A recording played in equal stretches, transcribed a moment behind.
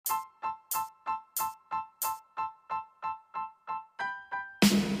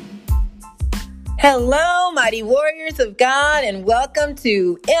Hello, mighty warriors of God, and welcome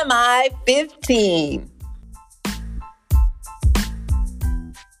to MI 15.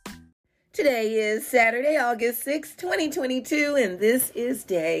 Today is Saturday, August 6, 2022, and this is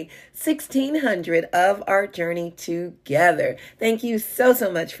day 1600 of our journey together. Thank you so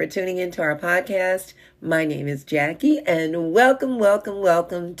much for tuning into our podcast. My name is Jackie, and welcome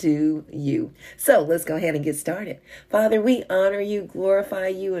to you. So let's go ahead and get started. Father, we honor you, glorify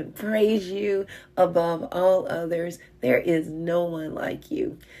you, and praise you above all others. There is no one like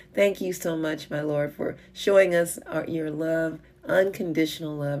you. Thank you so much, my Lord, for showing us your love,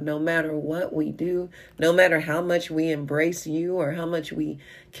 unconditional love. No matter what we do, no matter how much we embrace you or how much we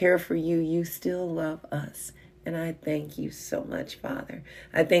care for you, you still love us. And I thank you so much, Father.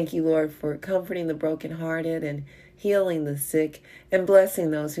 I thank you, Lord, for comforting the brokenhearted and healing the sick and blessing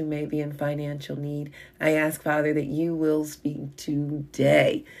those who may be in financial need. I ask, Father, that you will speak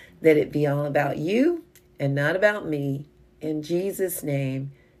today, that it be all about you and not about me. In Jesus'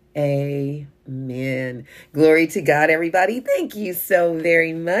 name, amen. Glory to God, everybody. Thank you so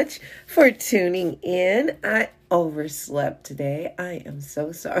very much for tuning in. I overslept today. I am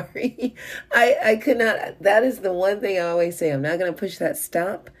so sorry. I could not. That is the one thing I always say. I'm not going to push that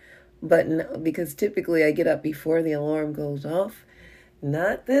stop button because typically I get up before the alarm goes off.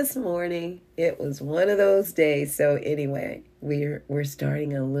 Not this morning. It was one of those days. So anyway, we're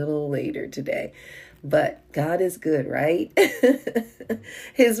starting a little later today. But God is good, right?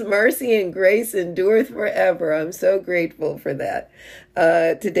 His mercy and grace endureth forever. I'm so grateful for that.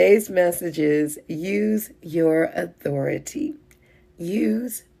 Today's message is use your authority.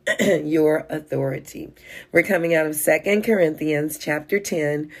 Use your authority. We're coming out of 2 Corinthians chapter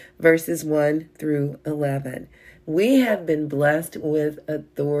 10, verses 1 through 11. We have been blessed with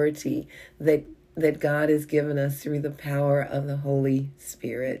authority that God has given us through the power of the Holy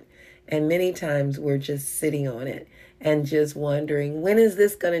Spirit. And many times we're just sitting on it and just wondering, when is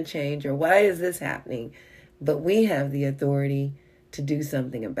this going to change or why is this happening? But we have the authority to do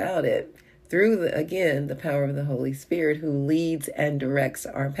something about it through, the power of the Holy Spirit who leads and directs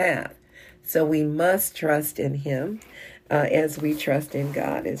our path. So we must trust in Him as we trust in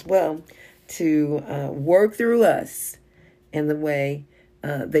God as well to work through us in the way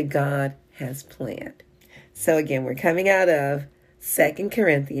that God has planned. So again, we're coming out of 2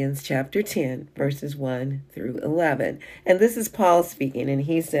 Corinthians chapter 10, verses 1 through 11. And this is Paul speaking, and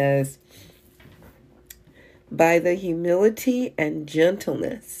he says, by the humility and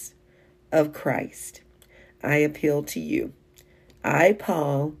gentleness of Christ, I appeal to you. I,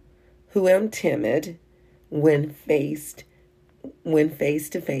 Paul, who am timid when face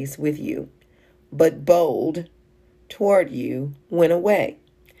to face with you, but bold toward you when away.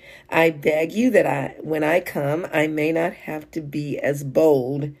 I beg you that when I come, I may not have to be as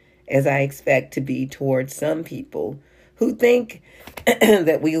bold as I expect to be towards some people who think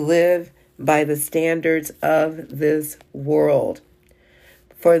that we live by the standards of this world.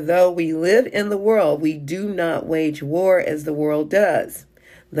 For though we live in the world, we do not wage war as the world does.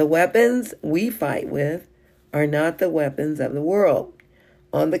 The weapons we fight with are not the weapons of the world.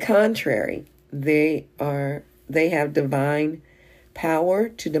 On the contrary, they have divine power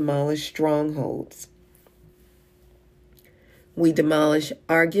to demolish strongholds. We demolish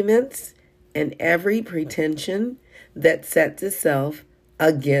arguments and every pretension that sets itself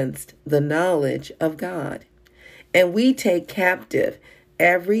against the knowledge of God. And we take captive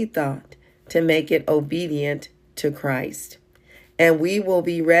every thought to make it obedient to Christ. And we will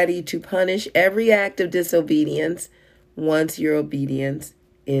be ready to punish every act of disobedience once your obedience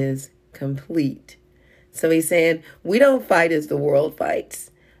is complete. So he's saying, we don't fight as the world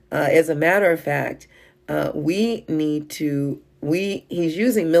fights. As a matter of fact, he's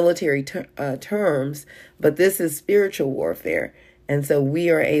using military terms, but this is spiritual warfare. And so we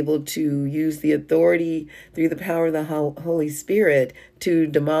are able to use the authority through the power of the Holy Spirit to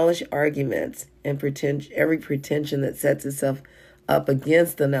demolish arguments and every pretension that sets itself up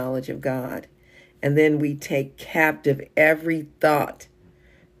against the knowledge of God. And then we take captive every thought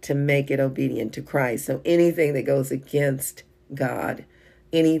to make it obedient to Christ. So anything that goes against God,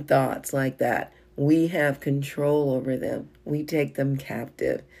 any thoughts like that, we have control over them. We take them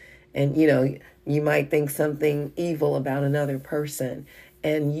captive. And, you might think something evil about another person,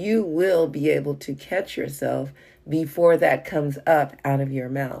 and you will be able to catch yourself before that comes up out of your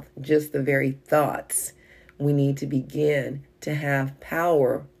mouth. Just the very thoughts. We need to begin to have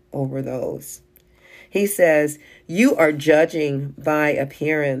power over those. He says, you are judging by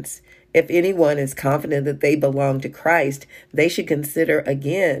appearance. If anyone is confident that they belong to Christ, they should consider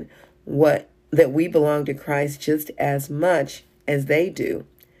again that we belong to Christ just as much as they do.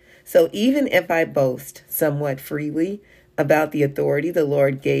 So even if I boast somewhat freely about the authority the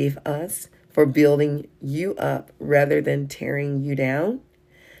Lord gave us for building you up rather than tearing you down,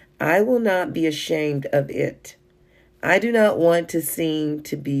 I will not be ashamed of it. I do not want to seem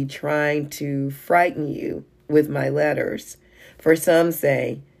to be trying to frighten you with my letters. For some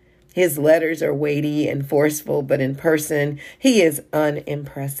say, his letters are weighty and forceful, but in person he is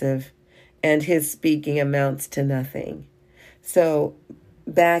unimpressive, and his speaking amounts to nothing. So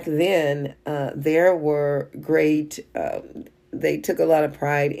back then, there were they took a lot of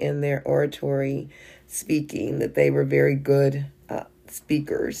pride in their oratory speaking, that they were very good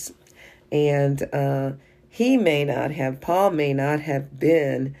speakers. And Paul may not have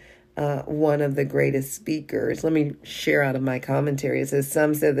been one of the greatest speakers. Let me share out of my commentary. It says,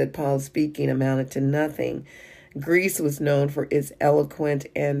 some said that Paul's speaking amounted to nothing. Greece was known for its eloquent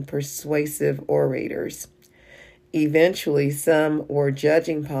and persuasive orators. Eventually, some were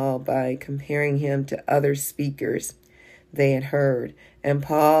judging Paul by comparing him to other speakers they had heard. And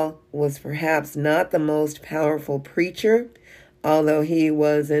Paul was perhaps not the most powerful preacher, although he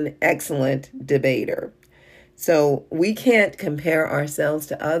was an excellent debater. So we can't compare ourselves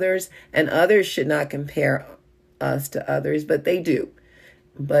to others, and others should not compare us to others, but they do.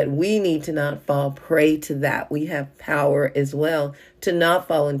 But we need to not fall prey to that. We have power as well to not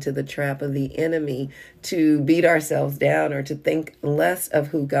fall into the trap of the enemy, to beat ourselves down or to think less of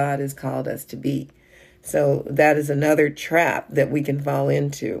who God has called us to be. So that is another trap that we can fall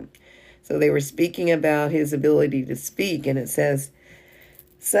into. So they were speaking about his ability to speak, and it says,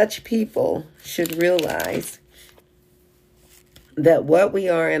 such people should realize that what we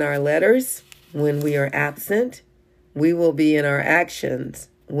are in our letters when we are absent, we will be in our actions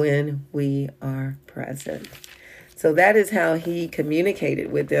when we are present. So that is how he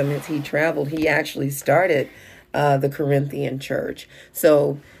communicated with them as he traveled. He actually started the Corinthian church.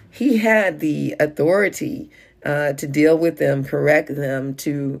 So he had the authority to deal with them, correct them,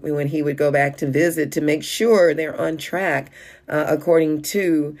 to when he would go back to visit, to make sure they're on track according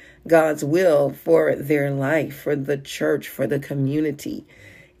to God's will for their life, for the church, for the community.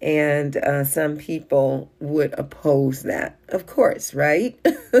 And some people would oppose that, of course, right?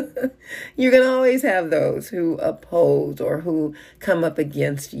 You're going to always have those who oppose or who come up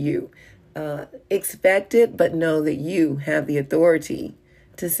against you. Expect it, but know that you have the authority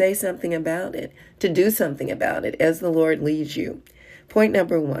to say something about it, to do something about it as the Lord leads you. Point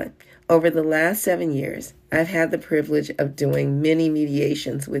number 1, over the last 7 years, I've had the privilege of doing many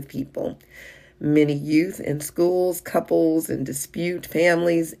mediations with people, many youth in schools, couples in dispute,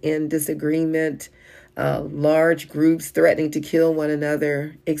 families in disagreement, large groups threatening to kill one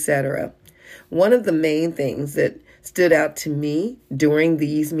another, etc. One of the main things that stood out to me during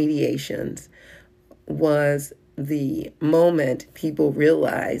these mediations was the moment people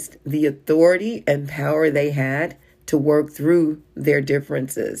realized the authority and power they had to work through their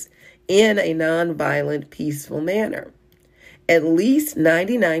differences in a nonviolent, peaceful manner. At least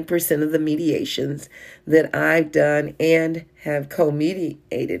 99% of the mediations that I've done and have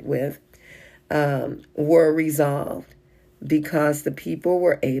co-mediated with were resolved because the people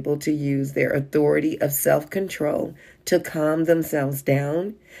were able to use their authority of self-control to calm themselves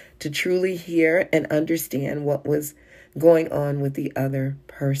down, to truly hear and understand what was going on with the other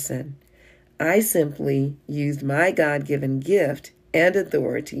person. I simply used my God-given gift and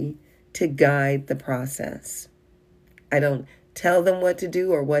authority to guide the process. I don't tell them what to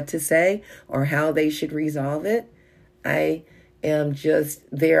do or what to say or how they should resolve it. I am just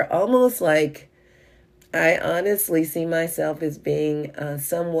there, almost like I honestly see myself as being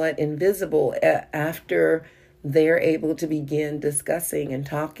somewhat invisible after they're able to begin discussing and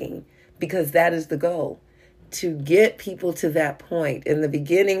talking, because that is the goal, to get people to that point. In the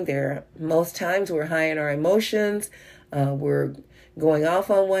beginning, most times we're high in our emotions, we're going off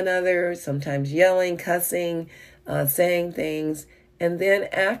on one another, sometimes yelling, cussing, saying things. And then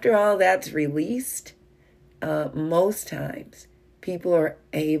after all that's released, most times people are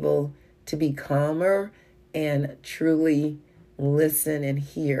able to be calmer and truly listen and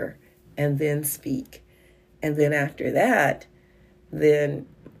hear and then speak. And then after that, then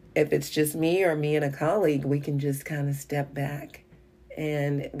if it's just me or me and a colleague, we can just kind of step back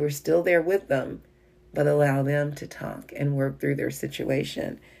and we're still there with them, but allow them to talk and work through their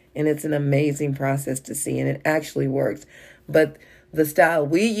situation. And it's an amazing process to see, and it actually works. But the style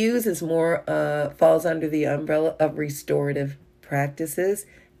we use is more, falls under the umbrella of restorative practices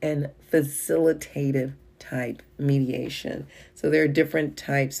and facilitative type mediation. So there are different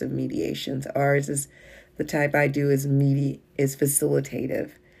types of mediations. Ours is the type I do is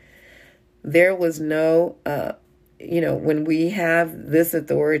facilitative. There was no when we have this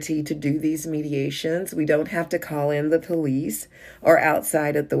authority to do these mediations, we don't have to call in the police or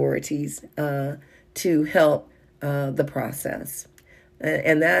outside authorities to help the process.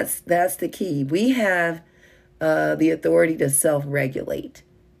 And that's the key. We have the authority to self-regulate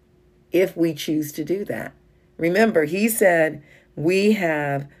if we choose to do that. Remember, he said we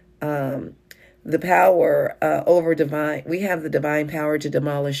have the power over divine. We have the divine power to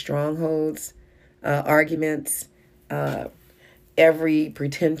demolish strongholds, arguments, every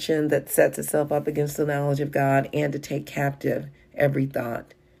pretension that sets itself up against the knowledge of God, and to take captive every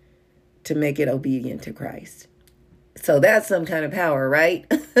thought to make it obedient to Christ. So that's some kind of power, right?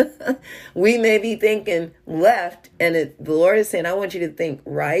 We may be thinking left, and the Lord is saying, I want you to think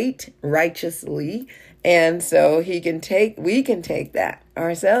right, righteously. And so we can take that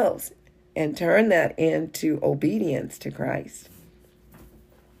ourselves and turn that into obedience to Christ.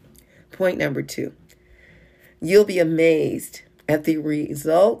 Point number 2. You'll be amazed at the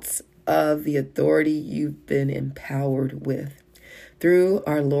results of the authority you've been empowered with through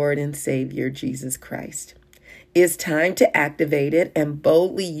our Lord and Savior, Jesus Christ. It's time to activate it and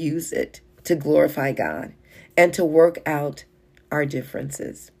boldly use it to glorify God and to work out our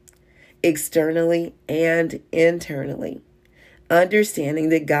differences, externally and internally, understanding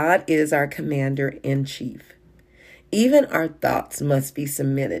that God is our commander-in-chief. Even our thoughts must be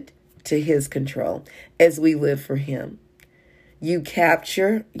submitted to his control as we live for him. You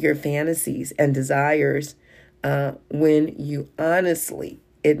capture your fantasies and desires when you honestly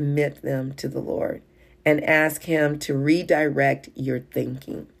admit them to the Lord and ask him to redirect your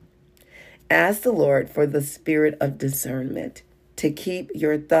thinking. Ask the Lord for the spirit of discernment to keep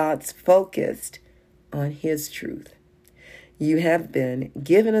your thoughts focused on his truth. You have been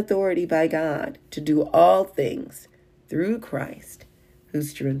given authority by God to do all things through Christ who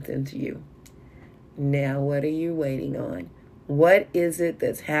strengthens you. Now, what are you waiting on? What is it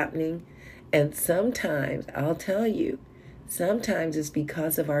that's happening? And sometimes, I'll tell you, sometimes it's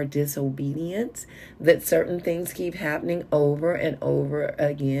because of our disobedience that certain things keep happening over and over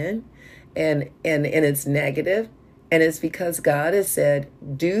again. And it's negative. And it's because God has said,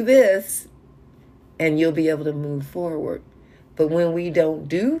 do this and you'll be able to move forward. But when we don't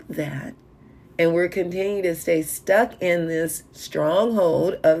do that, and we're continuing to stay stuck in this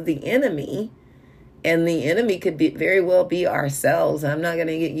stronghold of the enemy, and the enemy could very well be ourselves. I'm not going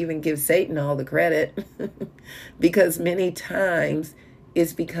to even give Satan all the credit because many times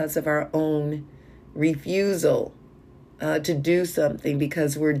it's because of our own refusal to do something,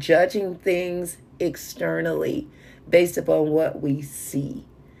 because we're judging things externally based upon what we see,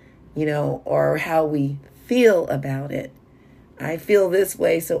 or how we feel about it. I feel this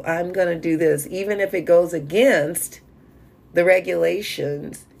way, so I'm going to do this, even if it goes against the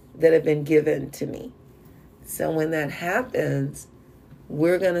regulations that have been given to me. So when that happens,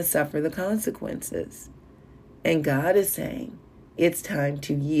 we're going to suffer the consequences. And God is saying, it's time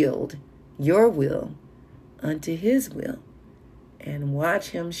to yield your will unto his will and watch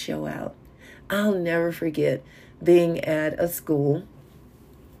him show out. I'll never forget being at a school.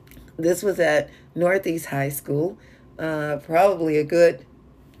 This was at Northeast High School, probably a good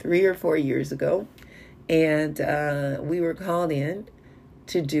 3 or 4 years ago. And we were called in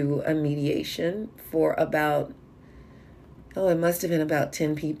to do a mediation for about, it must have been about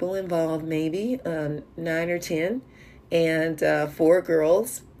 10 people involved, maybe 9 or 10, and 4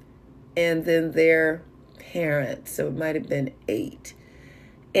 girls, and then their parents. So it might have been 8.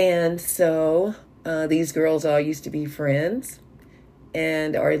 And so these girls all used to be friends,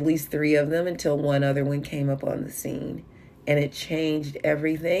 or at least 3 of them, until one other one came up on the scene. And it changed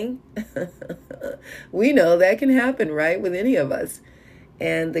everything. We know that can happen, right, with any of us.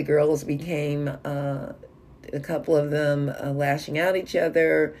 And the girls became, a couple of them lashing out at each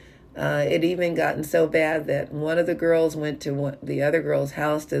other. It even gotten so bad that one of the girls went to the other girl's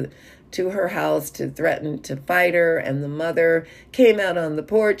house, to her house, to threaten to fight her. And the mother came out on the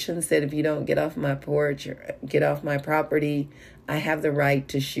porch and said, if you don't get off my porch or get off my property, I have the right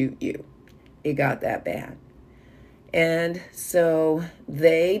to shoot you. It got that bad. And so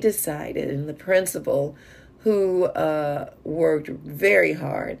they decided, and the principal, who worked very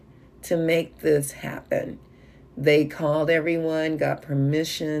hard to make this happen, they called everyone, got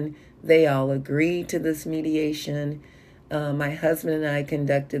permission. They all agreed to this mediation. My husband and I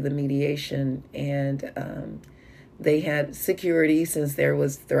conducted the mediation, and they had security since there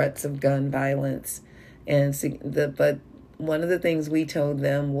was threats of gun violence. But one of the things we told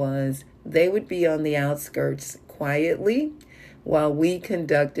them was they would be on the outskirts quietly while we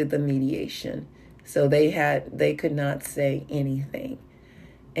conducted the mediation. So they could not say anything.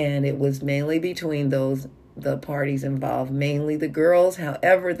 And it was mainly between those the parties involved, mainly the girls.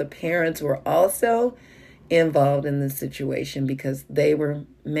 However, the parents were also involved in the situation because they were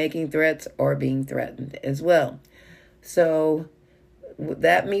making threats or being threatened as well. So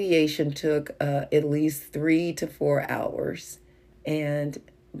that mediation took at least 3 to 4 hours. And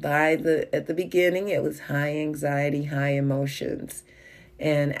at the beginning, it was high anxiety, high emotions.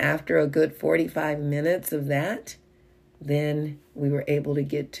 And after a good 45 minutes of that, then we were able to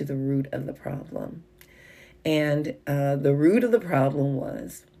get to the root of the problem. And the root of the problem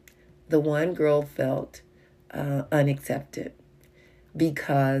was the one girl felt unaccepted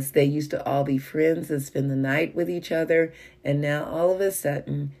because they used to all be friends and spend the night with each other. And now all of a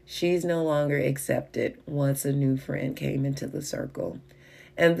sudden, she's no longer accepted once a new friend came into the circle.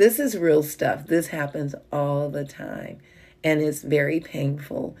 And this is real stuff. This happens all the time. And it's very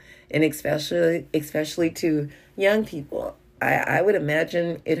painful. And especially to young people. I would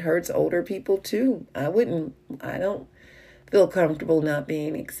imagine it hurts older people too. I don't feel comfortable not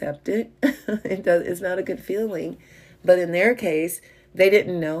being accepted. It's not a good feeling. But in their case, they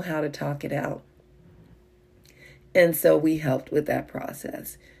didn't know how to talk it out. And so we helped with that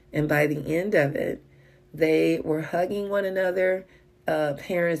process. And by the end of it, they were hugging one another.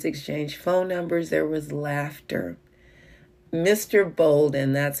 Parents exchanged phone numbers. There was laughter. Mr.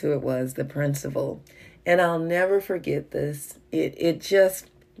 Bolden, that's who it was, the principal. And I'll never forget this. It just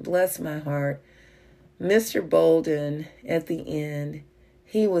blessed my heart. Mr. Bolden, at the end,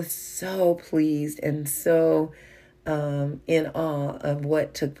 he was so pleased and so in awe of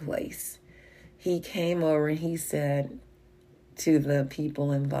what took place. He came over and he said to the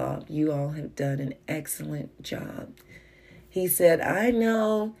people involved, "You all have done an excellent job." He said, "I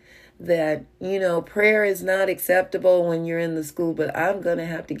know that, prayer is not acceptable when you're in the school, but I'm going to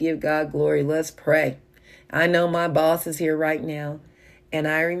have to give God glory. Let's pray. I know my boss is here right now." And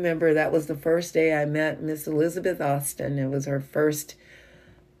I remember that was the first day I met Miss Elizabeth Austin. It was her first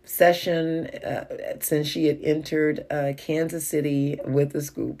session since she had entered Kansas City with the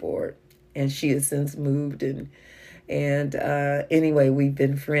school board. And she has since moved. And anyway, we've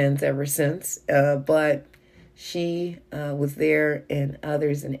been friends ever since. But she was there, and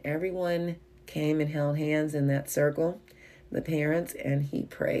others, and everyone came and held hands in that circle, the parents, and he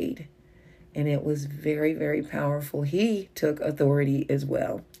prayed. And it was very, very powerful. He took authority as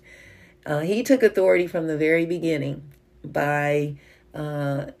well. He took authority from the very beginning by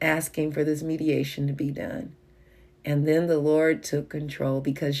asking for this mediation to be done. And then the Lord took control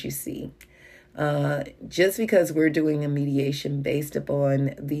because, you see, just because we're doing a mediation based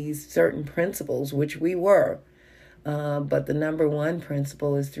upon these certain principles, which we were, but the number one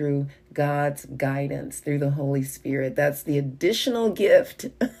principle is through God's guidance, through the Holy Spirit. That's the additional gift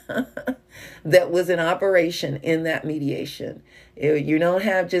that was in operation in that mediation. You don't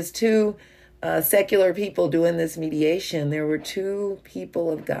have just two secular people doing this mediation. There were two people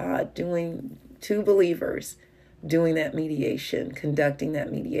of God two believers doing that mediation, conducting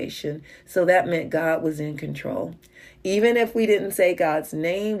that mediation. So that meant God was in control. Even if we didn't say God's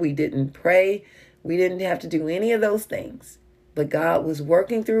name, we didn't pray, we didn't have to do any of those things. But God was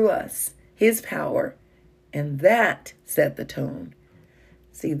working through us, his power, and that set the tone.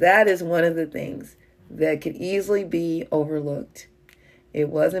 See, that is one of the things that could easily be overlooked. It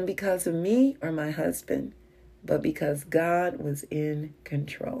wasn't because of me or my husband, but because God was in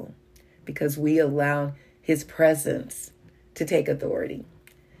control, because we allowed his presence to take authority.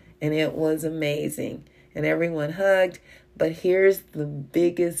 And it was amazing. And everyone hugged. But here's the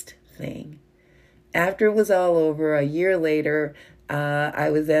biggest thing. After it was all over, a year later,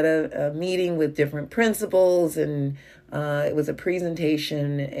 I was at a meeting with different principals, and it was a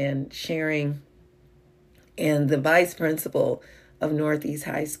presentation and sharing. And the vice principal of Northeast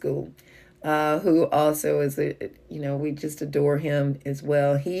High School, who also is, we just adore him as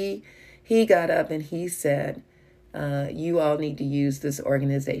well. He got up and he said, "You all need to use this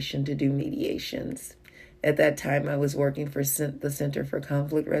organization to do mediations." At that time, I was working for the Center for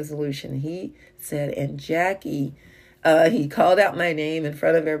Conflict Resolution. He said, and Jackie, he called out my name in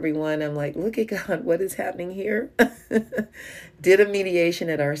front of everyone. I'm like, look at God, what is happening here? Did a mediation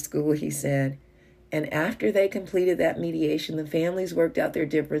at our school, he said. And after they completed that mediation, the families worked out their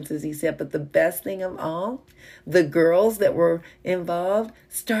differences, he said. But the best thing of all, the girls that were involved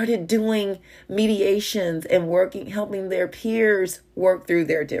started doing mediations and helping their peers work through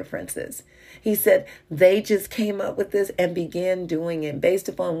their differences. He said they just came up with this and began doing it based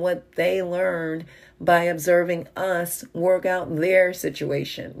upon what they learned by observing us work out their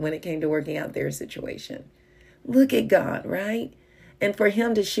situation when it came to working out their situation. Look at God, right? And for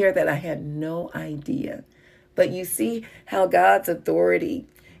him to share that, I had no idea. But you see how God's authority,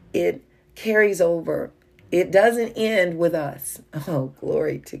 it carries over it doesn't end with us. Oh,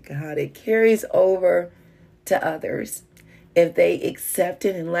 glory to God. It carries over to others if they accept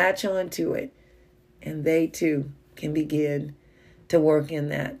it and latch on to it. And they too can begin to work in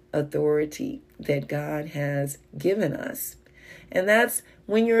that authority that God has given us. And that's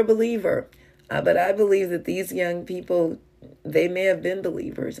when you're a believer. But I believe that these young people, they may have been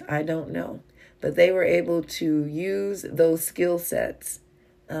believers. I don't know. But they were able to use those skill sets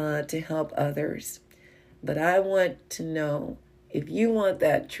to help others. But I want to know, if you want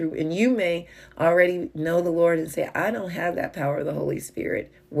that true, and you may already know the Lord and say, I don't have that power of the Holy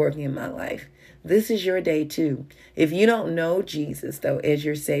Spirit working in my life. This is your day too. If you don't know Jesus, though, as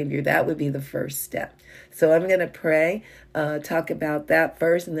your Savior, that would be the first step. So I'm going to pray, talk about that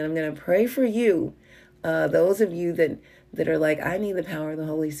first, and then I'm going to pray for you, those of you that are like, I need the power of the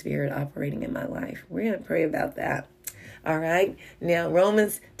Holy Spirit operating in my life. We're going to pray about that. All right. Now,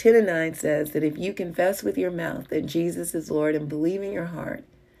 Romans 10:9 says that if you confess with your mouth that Jesus is Lord and believe in your heart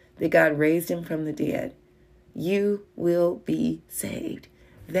that God raised him from the dead, you will be saved.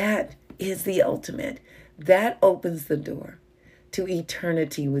 That is the ultimate. That opens the door to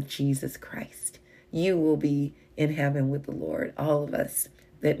eternity with Jesus Christ. You will be in heaven with the Lord, all of us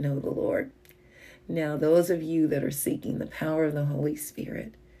that know the Lord. Now, those of you that are seeking the power of the Holy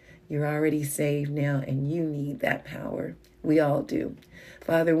Spirit, you're already saved now, and you need that power. We all do.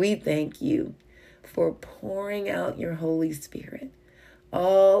 Father, we thank you for pouring out your Holy Spirit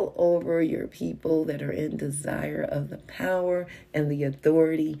all over your people that are in desire of the power and the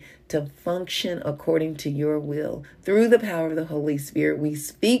authority to function according to your will. Through the power of the Holy Spirit, we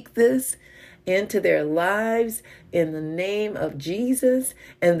speak this into their lives in the name of Jesus,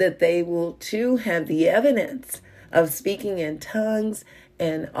 and that they will too have the evidence of speaking in tongues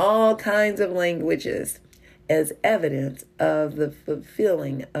and all kinds of languages as evidence of the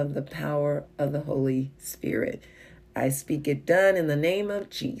fulfilling of the power of the Holy Spirit. I speak it done in the name of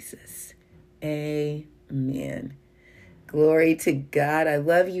Jesus. Amen. Glory to God. I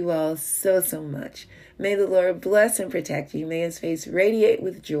love you all so, so much. May the Lord bless and protect you. May his face radiate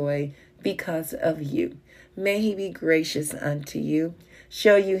with joy because of you. May he be gracious unto you,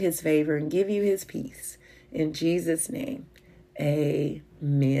 show you his favor, and give you his peace. In Jesus' name,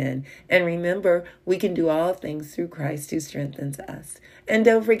 amen. And remember, we can do all things through Christ who strengthens us. And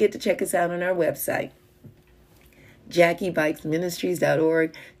don't forget to check us out on our website,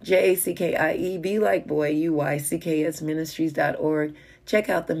 JackieBikesMinistries.org, JACKIE, be like boy, UYCKS Ministries.org. Check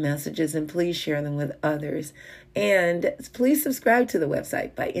out the messages and please share them with others. And please subscribe to the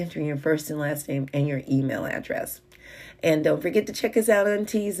website by entering your first and last name and your email address. And don't forget to check us out on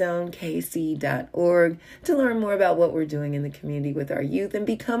tzonekc.org to learn more about what we're doing in the community with our youth and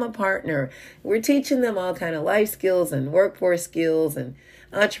become a partner. We're teaching them all kind of life skills and workforce skills and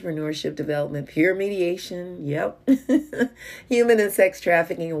entrepreneurship development, peer mediation, human and sex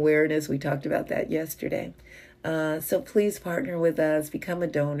trafficking awareness. We talked about that yesterday. So please partner with us, become a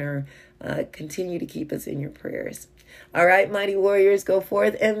donor, continue to keep us in your prayers. All right, mighty warriors, go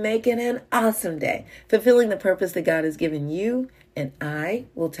forth and make it an awesome day, fulfilling the purpose that God has given you, and I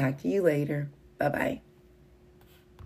will talk to you later. Bye-bye.